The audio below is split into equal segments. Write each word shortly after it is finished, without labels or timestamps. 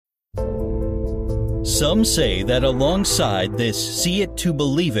Some say that alongside this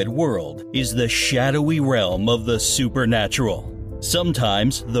see-it-to-believe-it world is the shadowy realm of the supernatural.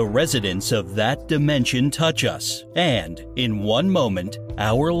 Sometimes the residents of that dimension touch us, and in one moment,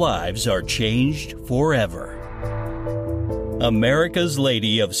 our lives are changed forever. America's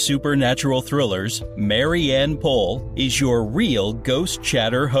Lady of Supernatural Thrillers, Mary Ann Pohl, is your real Ghost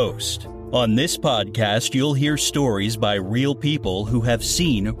Chatter host. On this podcast, you'll hear stories by real people who have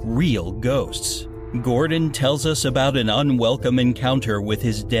seen real ghosts. Gordon tells us about an unwelcome encounter with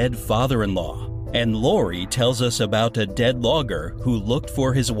his dead father-in-law. And Lori tells us about a dead logger who looked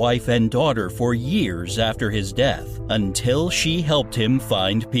for his wife and daughter for years after his death, until she helped him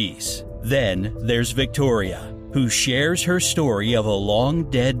find peace. Then there's Victoria, who shares her story of a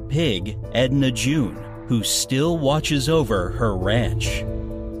long-dead pig, Edna June, who still watches over her ranch.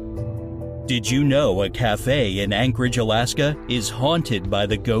 Did you know a cafe in Anchorage, Alaska is haunted by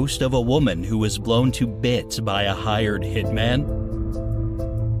the ghost of a woman who was blown to bits by a hired hitman?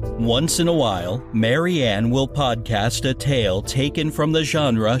 Once in a while, Mary Ann will podcast a tale taken from the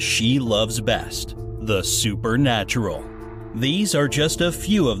genre she loves best, the supernatural. These are just a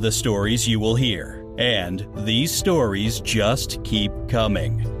few of the stories you will hear, and these stories just keep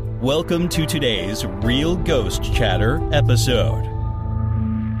coming. Welcome to today's Real Ghost Chatter episode.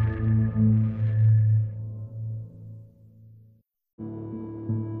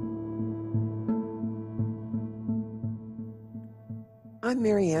 I'm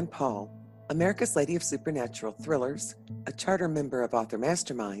Mary Ann Pohl, America's Lady of Supernatural Thrillers, a charter member of Author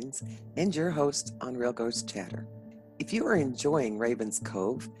Masterminds, and your host on Real Ghost Chatter. If you are enjoying Raven's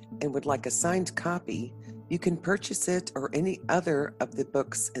Cove and would like a signed copy, you can purchase it or any other of the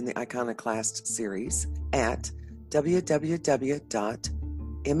books in the Iconoclast series at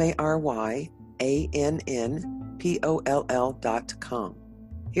www.maryanpoll.com.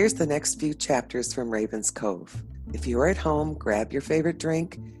 Here's the next few chapters from Raven's Cove. If you're at home, grab your favorite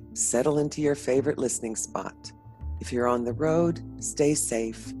drink, settle into your favorite listening spot. If you're on the road, stay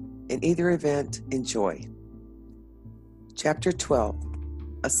safe. In either event, enjoy. Chapter 12.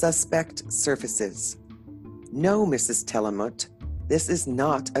 A Suspect Surfaces. No, Mrs. Tellamut, this is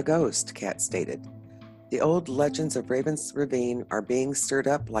not a ghost, Cat stated. The old legends of Raven's Ravine are being stirred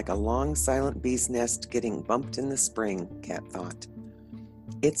up like a long silent bee's nest getting bumped in the spring, Cat thought.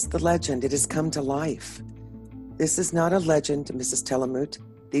 It's the legend. It has come to life. This is not a legend, Mrs. Tellamut.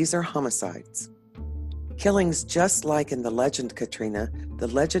 These are homicides. Killings just like in the legend, Katrina. The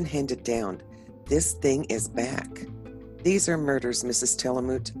legend handed down. This thing is back. These are murders, Mrs.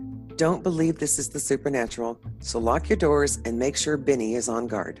 Tellamut. Don't believe this is the supernatural, so lock your doors and make sure Benny is on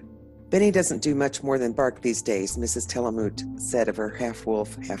guard. Benny doesn't do much more than bark these days, Mrs. Tellamut said of her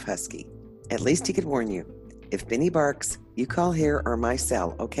half-wolf, half-husky. At least he could warn you. If Benny barks, you call here or my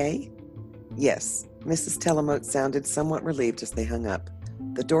cell, okay? Yes. Mrs. Tellamut sounded somewhat relieved as they hung up.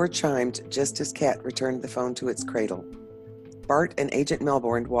 The door chimed just as Cat returned the phone to its cradle. Bart and Agent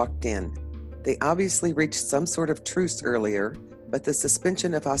Melbourne walked in. They obviously reached some sort of truce earlier, but the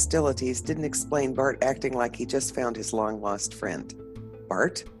suspension of hostilities didn't explain Bart acting like he just found his long-lost friend.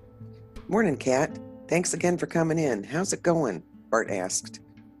 Bart? Morning, Cat. Thanks again for coming in. How's it going? Bart asked.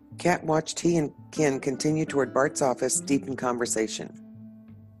 Cat watched he and Ken continue toward Bart's office, deep in conversation.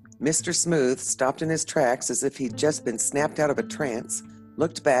 Mr. Smooth stopped in his tracks as if he'd just been snapped out of a trance,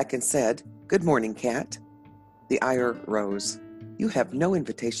 looked back and said, Good morning, Cat. The ire rose. You have no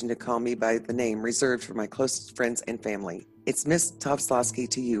invitation to call me by the name reserved for my closest friends and family. It's Miss Tovslavsky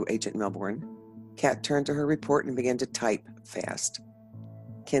to you, Agent Melbourne. Cat turned to her report and began to type fast.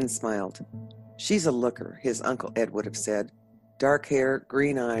 Ken smiled. She's a looker, his Uncle Ed would have said. Dark hair,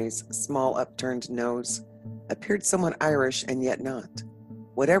 green eyes, small upturned nose. Appeared somewhat Irish and yet not.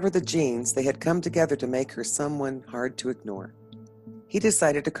 Whatever the genes, they had come together to make her someone hard to ignore. He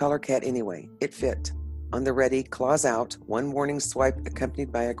decided to call her Cat anyway. It fit. On the ready, claws out, one warning swipe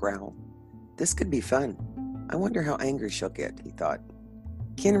accompanied by a growl. This could be fun. I wonder how angry she'll get, he thought.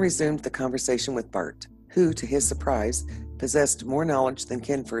 Ken resumed the conversation with Bart, who, to his surprise, possessed more knowledge than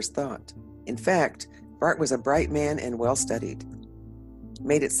Ken first thought. In fact, Bart was a bright man and well-studied.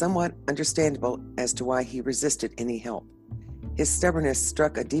 Made it somewhat understandable as to why he resisted any help. His stubbornness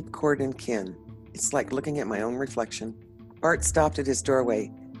struck a deep chord in Ken. It's like looking at my own reflection. Bart stopped at his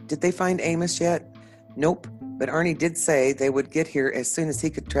doorway. Did they find Amos yet? Nope, but Arnie did say they would get here as soon as he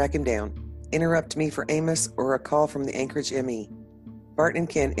could track him down. Interrupt me for Amos or a call from the Anchorage ME. Bart and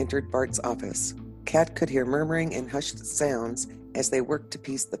Ken entered Bart's office. Cat could hear murmuring and hushed sounds as they worked to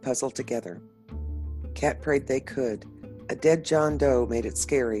piece the puzzle together. Cat prayed they could. A dead John Doe made it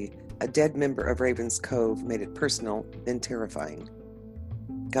scary. A dead member of Raven's Cove made it personal, then terrifying.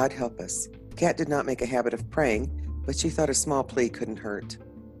 God help us. Kat did not make a habit of praying, but she thought a small plea couldn't hurt.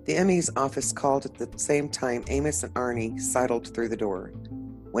 The ME's office called at the same time Amos and Arnie sidled through the door.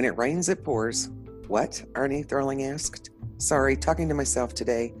 "When it rains, it pours." "What?" Arnie Thorling asked. "Sorry, talking to myself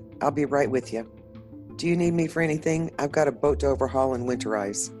today. I'll be right with you." "Do you need me for anything? I've got a boat to overhaul and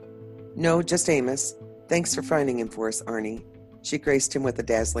winterize." "No, just Amos. Thanks for finding him for us, Arnie." She graced him with a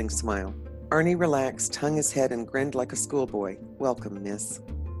dazzling smile. Arnie relaxed, hung his head, and grinned like a schoolboy. "Welcome, miss."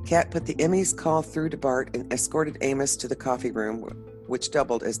 Kat put the ME's call through to Bart and escorted Amos to the coffee room, which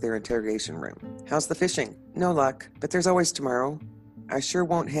doubled as their interrogation room. "How's the fishing?" "No luck, but there's always tomorrow." "I sure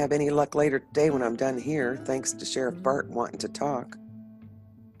won't have any luck later today when I'm done here, thanks to Sheriff Bart wanting to talk."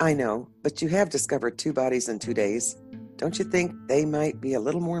 "I know, but you have discovered 2 bodies in 2 days. Don't you think they might be a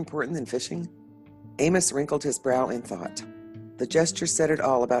little more important than fishing?" Amos wrinkled his brow in thought. The gesture said it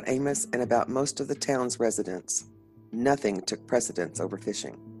all about Amos and about most of the town's residents. Nothing took precedence over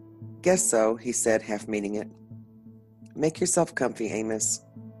fishing. "Guess so," he said, half meaning it. "Make yourself comfy, Amos."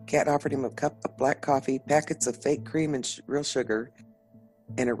 Kat offered him a cup of black coffee, packets of fake cream and real sugar,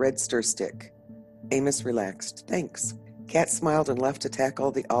 and a red stir stick. Amos relaxed. "Thanks." Kat smiled and left to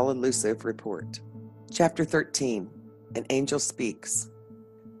tackle the all-elusive report. Chapter 13. An Angel Speaks.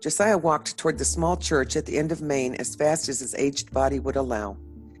 Josiah walked toward the small church at the end of Main as fast as his aged body would allow.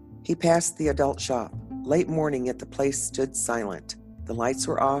 He passed the adult shop. Late morning, yet the place stood silent. The lights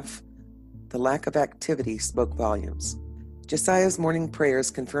were off. The lack of activity spoke volumes. Josiah's morning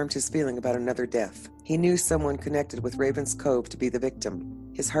prayers confirmed his feeling about another death. He knew someone connected with Raven's Cove to be the victim.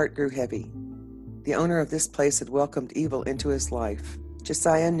 His heart grew heavy. The owner of this place had welcomed evil into his life.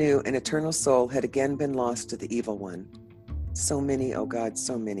 Josiah knew an eternal soul had again been lost to the evil one. So many, oh God,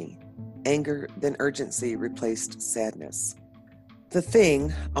 so many. Anger, then urgency replaced sadness. The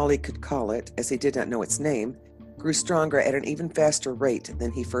thing, all he could call it, as he did not know its name, grew stronger at an even faster rate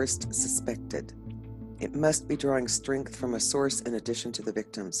than he first suspected. It must be drawing strength from a source in addition to the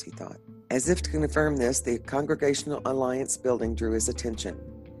victims, he thought. As if to confirm this, the Congregational Alliance building drew his attention.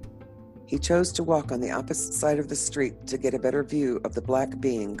 He chose to walk on the opposite side of the street to get a better view of the black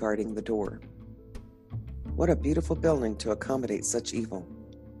being guarding the door. What a beautiful building to accommodate such evil.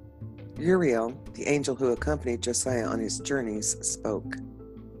 Uriel, the angel who accompanied Josiah on his journeys, spoke.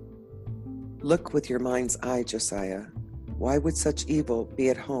 "Look with your mind's eye, Josiah. Why would such evil be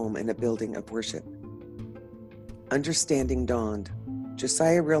at home in a building of worship?" Understanding dawned.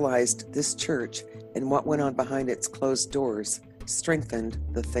 Josiah realized this church and what went on behind its closed doors strengthened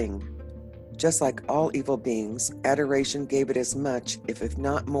the thing. Just like all evil beings, adoration gave it as much, if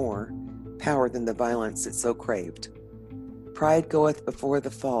not more, power than the violence it so craved. "Pride goeth before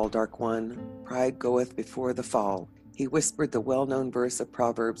the fall, Dark One. Pride goeth before the fall," he whispered the well-known verse of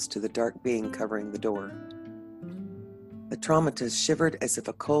Proverbs to the dark being covering the door. The traumatist shivered as if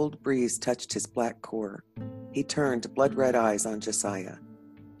a cold breeze touched his black core. He turned blood-red eyes on Josiah.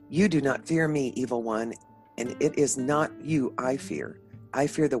 "You do not fear me, evil one, and it is not you I fear. I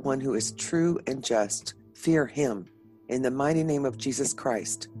fear the one who is true and just. Fear him. In the mighty name of Jesus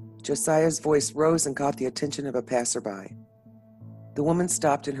Christ." Josiah's voice rose and caught the attention of a passerby. The woman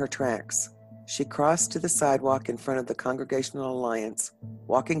stopped in her tracks. She crossed to the sidewalk in front of the Congregational Alliance,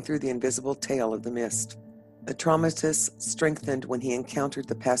 walking through the invisible tail of the mist. The traumatist strengthened when he encountered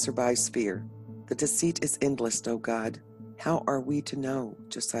the passerby's fear. "The deceit is endless, O God. How are we to know?"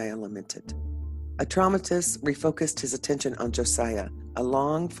 Josiah lamented. A traumatist refocused his attention on Josiah. A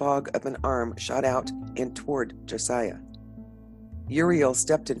long fog of an arm shot out and toward Josiah. Uriel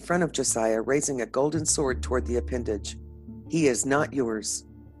stepped in front of Josiah, raising a golden sword toward the appendage. "He is not yours."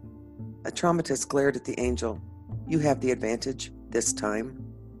 A traumatist glared at the angel. "You have the advantage, this time.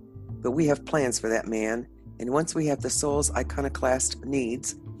 But we have plans for that man, and once we have the soul's iconoclast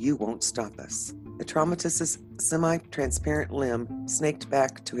needs, you won't stop us." The traumatist's semi-transparent limb snaked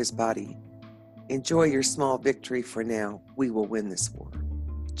back to his body. "Enjoy your small victory for now. We will win this war."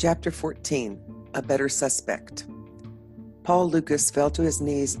 Chapter 14. A Better Suspect. Paul Lucas fell to his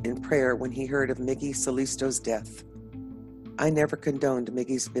knees in prayer when he heard of Miggy Solisto's death. "I never condoned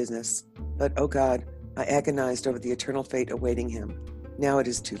Miggy's business, but, oh God, I agonized over the eternal fate awaiting him. Now it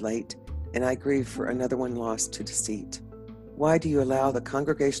is too late, and I grieve for another one lost to deceit. Why do you allow the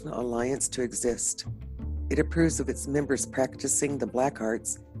Congregational Alliance to exist? It approves of its members practicing the black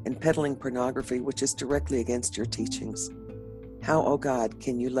arts and peddling pornography, which is directly against your teachings. How, oh God,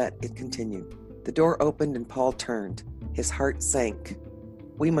 can you let it continue?" The door opened and Paul turned. His heart sank.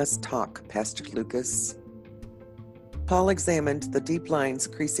 "We must talk, Pastor Lucas." Paul examined the deep lines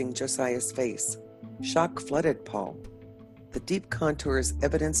creasing Josiah's face. Shock flooded Paul. The deep contours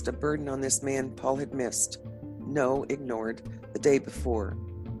evidenced a burden on this man Paul had missed, ignored, the day before.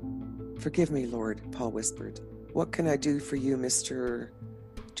 "Forgive me, Lord," Paul whispered. "What can I do for you, Mr.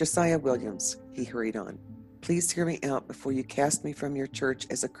 Josiah Williams?" He hurried on. "Please hear me out before you cast me from your church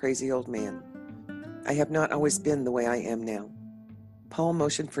as a crazy old man. I have not always been the way I am now." Paul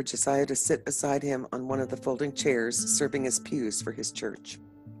motioned for Josiah to sit beside him on one of the folding chairs serving as pews for his church.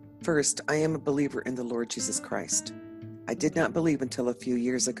 "First, I am a believer in the Lord Jesus Christ. I did not believe until a few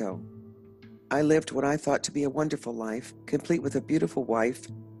years ago. I lived what I thought to be a wonderful life, complete with a beautiful wife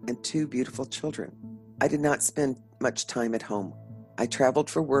and 2 beautiful children. I did not spend much time at home. I traveled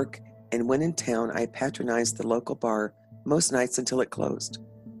for work, and when in town, I patronized the local bar most nights until it closed.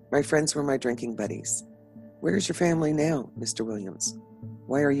 My friends were my drinking buddies. Where is your family now, Mr. Williams?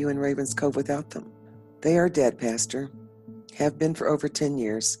 Why are you in Ravens Cove without them?" "They are dead, Pastor. Have been for over 10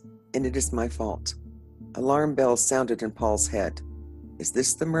 years, and it is my fault." Alarm bells sounded in Paul's head. Is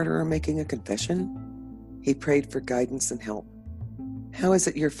this the murderer making a confession? He prayed for guidance and help. "How is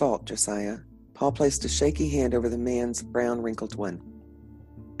it your fault, Josiah?" Paul placed a shaky hand over the man's brown, wrinkled one.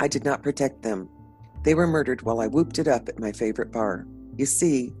 "I did not protect them. They were murdered while I whooped it up at my favorite bar. You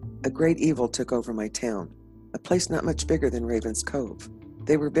see, a great evil took over my town, a place not much bigger than Ravens Cove.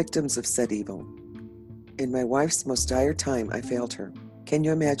 They were victims of said evil. In my wife's most dire time, I failed her. Can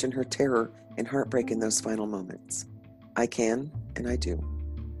you imagine her terror and heartbreak in those final moments? I can, and I do.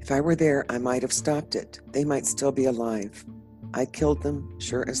 If I were there, I might have stopped it. They might still be alive. I killed them,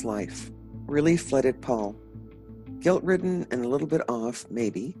 sure as life." Relief flooded Paul. Guilt-ridden and a little bit off,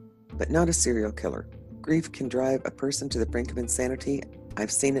 maybe, but not a serial killer. Grief can drive a person to the brink of insanity.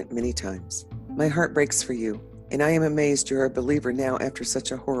 I've seen it many times. My heart breaks for you, and I am amazed you're a believer now after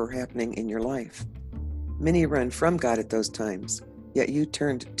such a horror happening in your life. Many run from God at those times, yet you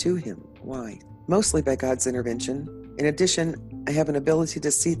turned to Him. Why? Mostly by God's intervention. In addition, I have an ability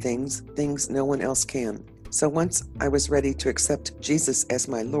to see things no one else can. So once I was ready to accept Jesus as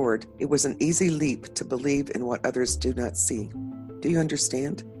my Lord, it was an easy leap to believe in what others do not see. Do you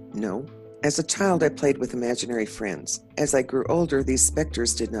understand? No. As a child, I played with imaginary friends. As I grew older, these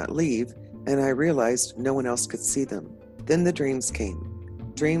specters did not leave, and I realized no one else could see them. Then the dreams came.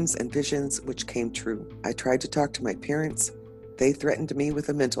 Dreams and visions which came true. I tried to talk to my parents. They threatened me with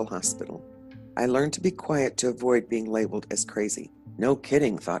a mental hospital. I learned to be quiet to avoid being labeled as crazy. No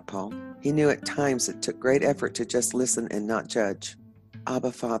kidding, thought Paul. He knew at times it took great effort to just listen and not judge.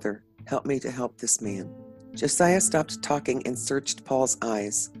 Abba, Father, help me to help this man. Josiah stopped talking and searched Paul's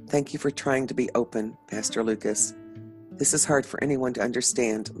eyes. Thank you for trying to be open, Pastor Lucas. This is hard for anyone to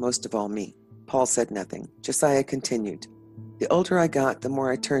understand, most of all me. Paul said nothing. Josiah continued. The older I got, the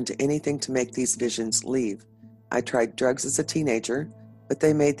more I turned to anything to make these visions leave. I tried drugs as a teenager, but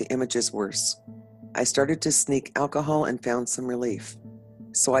they made the images worse. I started to sneak alcohol and found some relief.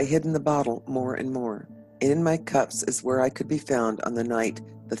 So I hid in the bottle more and more. And in my cups is where I could be found on the night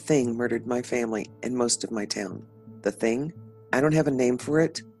the Thing murdered my family and most of my town. The Thing? I don't have a name for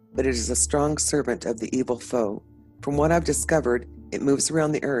it, but it is a strong servant of the evil foe. From what I've discovered, it moves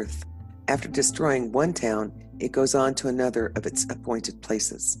around the earth. After destroying one town, it goes on to another of its appointed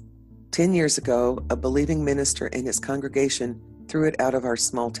places. 10 years ago, a believing minister and his congregation threw it out of our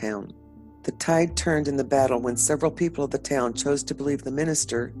small town. The tide turned in the battle when several people of the town chose to believe the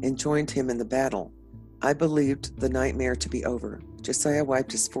minister and joined him in the battle. I believed the nightmare to be over. Josiah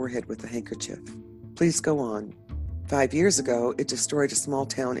wiped his forehead with a handkerchief. Please go on. 5 years ago, it destroyed a small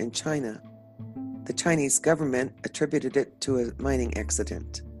town in China. The Chinese government attributed it to a mining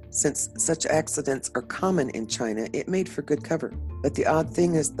accident. Since such accidents are common in China, it made for good cover. But the odd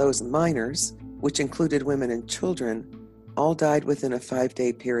thing is those miners, which included women and children, all died within a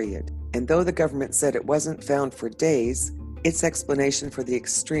 5-day period. And though the government said it wasn't found for days, its explanation for the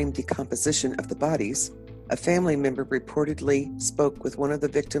extreme decomposition of the bodies, a family member reportedly spoke with one of the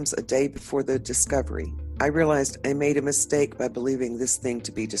victims a day before the discovery. I realized I made a mistake by believing this thing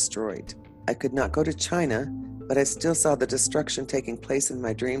to be destroyed. I could not go to China, but I still saw the destruction taking place in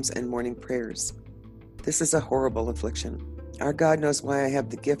my dreams and morning prayers. This is a horrible affliction. Our God knows why I have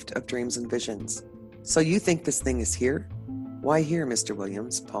the gift of dreams and visions. So you think this thing is here? Why here, Mr.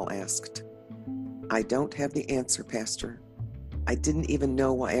 Williams? Paul asked. I don't have the answer, Pastor. I didn't even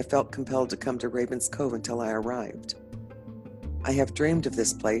know why I felt compelled to come to Ravens Cove until I arrived. I have dreamed of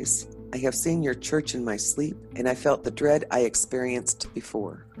this place. I have seen your church in my sleep, and I felt the dread I experienced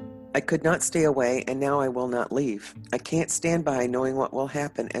before. I could not stay away, and now I will not leave. I can't stand by knowing what will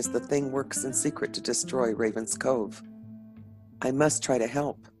happen as the thing works in secret to destroy Ravens Cove. I must try to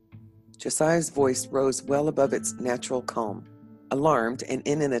help. Josiah's voice rose well above its natural calm. Alarmed, and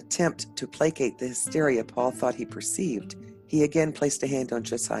in an attempt to placate the hysteria Paul thought he perceived, he again placed a hand on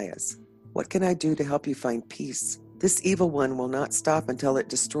Josiah's. What can I do to help you find peace? This evil one will not stop until it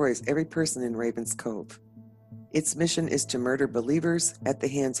destroys every person in Ravens Cove. Its mission is to murder believers at the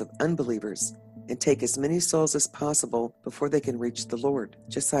hands of unbelievers and take as many souls as possible before they can reach the Lord.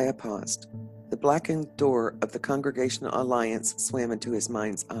 Josiah paused. The blackened door of the Congregational Alliance swam into his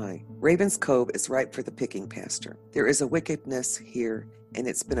mind's eye. Ravens Cove is ripe for the picking, Pastor. There is a wickedness here, and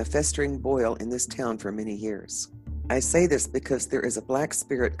it's been a festering boil in this town for many years. I say this because there is a black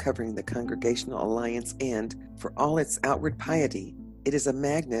spirit covering the Congregational Alliance, and, for all its outward piety, it is a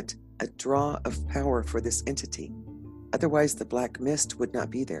magnet, a draw of power for this entity. Otherwise, the black mist would not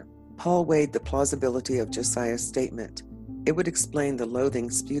be there. Paul weighed the plausibility of Josiah's statement. It would explain the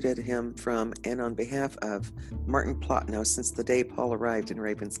loathing spewed at him from and on behalf of Martin Plotno since the day Paul arrived in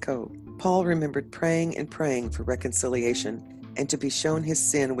Ravens Cove. Paul remembered praying and praying for reconciliation and to be shown his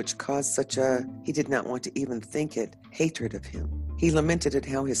sin, which caused such a, he did not want to even think it, hatred of him. He lamented at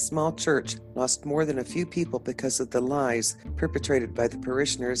how his small church lost more than a few people because of the lies perpetrated by the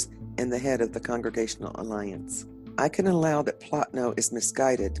parishioners and the head of the Congregational Alliance. I can allow that Plotno is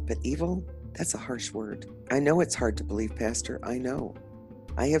misguided, but evil? That's a harsh word. I know it's hard to believe, Pastor. I know.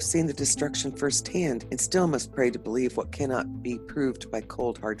 I have seen the destruction firsthand and still must pray to believe what cannot be proved by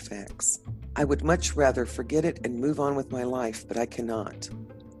cold, hard facts. I would much rather forget it and move on with my life, but I cannot.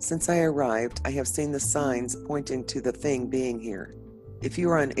 Since I arrived, I have seen the signs pointing to the thing being here. If you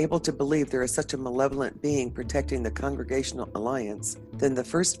are unable to believe there is such a malevolent being protecting the Congregational Alliance, then the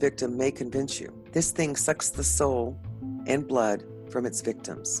first victim may convince you. This thing sucks the soul and blood from its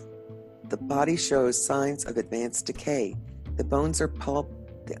victims. The body shows signs of advanced decay. The bones are pulp,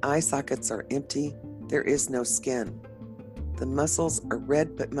 the eye sockets are empty, there is no skin. The muscles are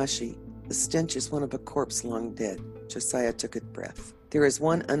red but mushy. The stench is one of a corpse long dead. Josiah took a breath. There is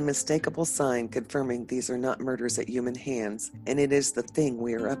one unmistakable sign confirming these are not murders at human hands, and it is the thing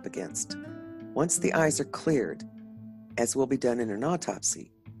we are up against. Once the eyes are cleared, as will be done in an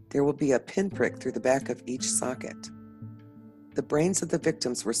autopsy, there will be a pinprick through the back of each socket. The brains of the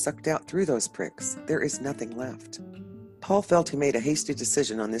victims were sucked out through those pricks. There is nothing left. Paul felt he made a hasty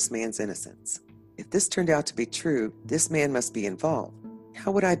decision on this man's innocence. If this turned out to be true, this man must be involved.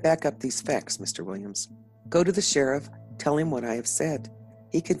 How would I back up these facts, Mr. Williams? Go to the sheriff, tell him what I have said.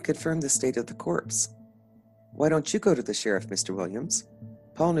 He can confirm the state of the corpse. Why don't you go to the sheriff, Mr. Williams?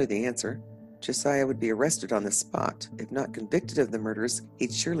 Paul knew the answer. Josiah would be arrested on the spot. If not convicted of the murders,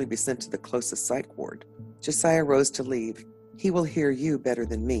 he'd surely be sent to the closest psych ward. Josiah rose to leave. He will hear you better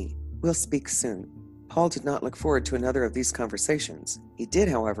than me. We'll speak soon. Paul did not look forward to another of these conversations. He did,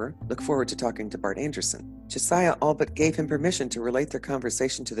 however, look forward to talking to Bart Anderson. Josiah all but gave him permission to relate their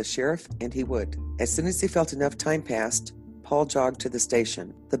conversation to the sheriff, and he would. As soon as he felt enough time passed, Paul jogged to the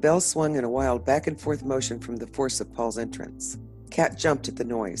station. The bell swung in a wild back-and-forth motion from the force of Paul's entrance. Kat jumped at the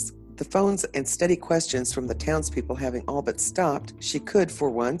noise. The phones and steady questions from the townspeople having all but stopped, she could, for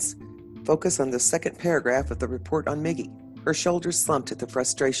once, focus on the second paragraph of the report on Miggy. Her shoulders slumped at the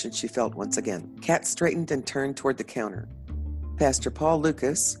frustration she felt once again. Kat straightened and turned toward the counter. Pastor Paul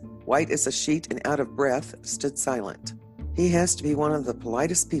Lucas, white as a sheet and out of breath, stood silent. He has to be one of the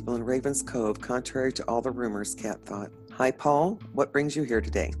politest people in Ravens Cove, contrary to all the rumors, Kat thought. Hi, Paul. What brings you here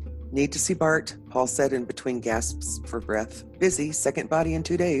today? Need to see Bart, Paul said in between gasps for breath. Busy, second body in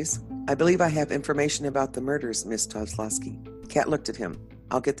 2 days. I believe I have information about the murders, Miss Toslowski. Kat looked at him.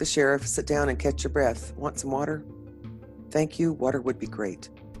 I'll get the sheriff. Sit down and catch your breath. Want some water? Thank you. Water would be great.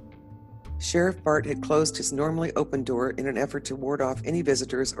 Sheriff Bart had closed his normally open door in an effort to ward off any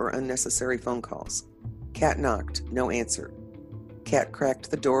visitors or unnecessary phone calls. Kat knocked. No answer. Kat cracked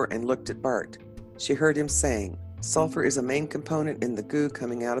the door and looked at Bart. She heard him saying, sulfur is a main component in the goo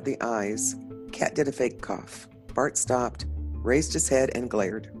coming out of the eyes. Kat did a fake cough. Bart stopped, raised his head, and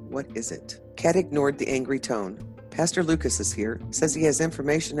glared. What is it? Kat ignored the angry tone. Pastor Lucas is here. Says he has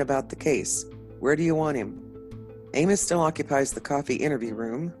information about the case. Where do you want him? Amos still occupies the coffee interview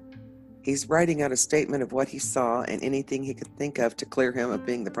room. He's writing out a statement of what he saw and anything he could think of to clear him of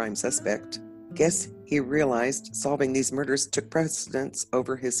being the prime suspect. Guess he realized solving these murders took precedence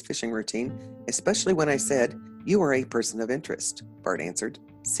over his fishing routine, especially when I said, you are a person of interest, Bart answered.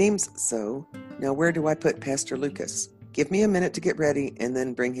 Seems so. Now where do I put Pastor Lucas? Give me a minute to get ready and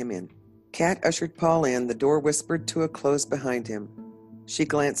then bring him in. Kat ushered Paul in, the door whispered to a close behind him. She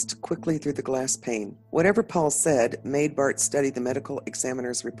glanced quickly through the glass pane. Whatever Paul said made Bart study the medical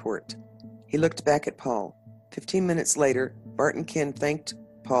examiner's report. He looked back at Paul. 15 minutes later, Bart and Ken thanked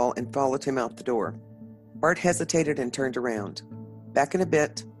Paul and followed him out the door. Bart hesitated and turned around. Back in a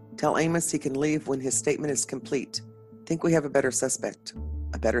bit. Tell Amos he can leave when his statement is complete. Think we have a better suspect.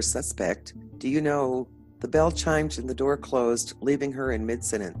 A better suspect? Do you know... The bell chimed and the door closed, leaving her in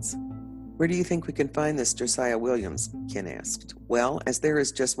mid-sentence. Where do you think we can find this Josiah Williams? Ken asked. Well, as there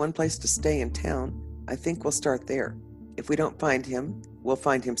is just one place to stay in town, I think we'll start there. If we don't find him, we'll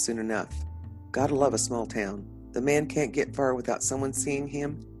find him soon enough. Gotta love a small town. The man can't get far without someone seeing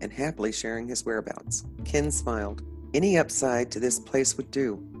him and happily sharing his whereabouts. Ken smiled. Any upside to this place would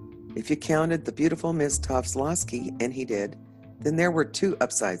do. If you counted the beautiful Miss Tovslosky, and he did, then there were 2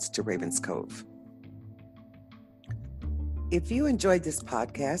 upsides to Ravens Cove. If you enjoyed this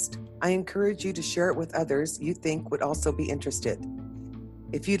podcast, I encourage you to share it with others you think would also be interested.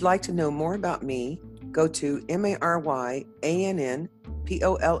 If you'd like to know more about me, go to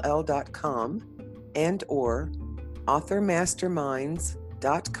MaryannPoll.com and or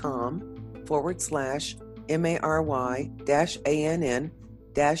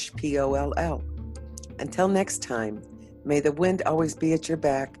authormasterminds.com/MARY-ANN-POLL. Until next time, may the wind always be at your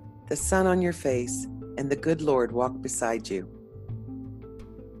back, the sun on your face, and the good Lord walk beside you.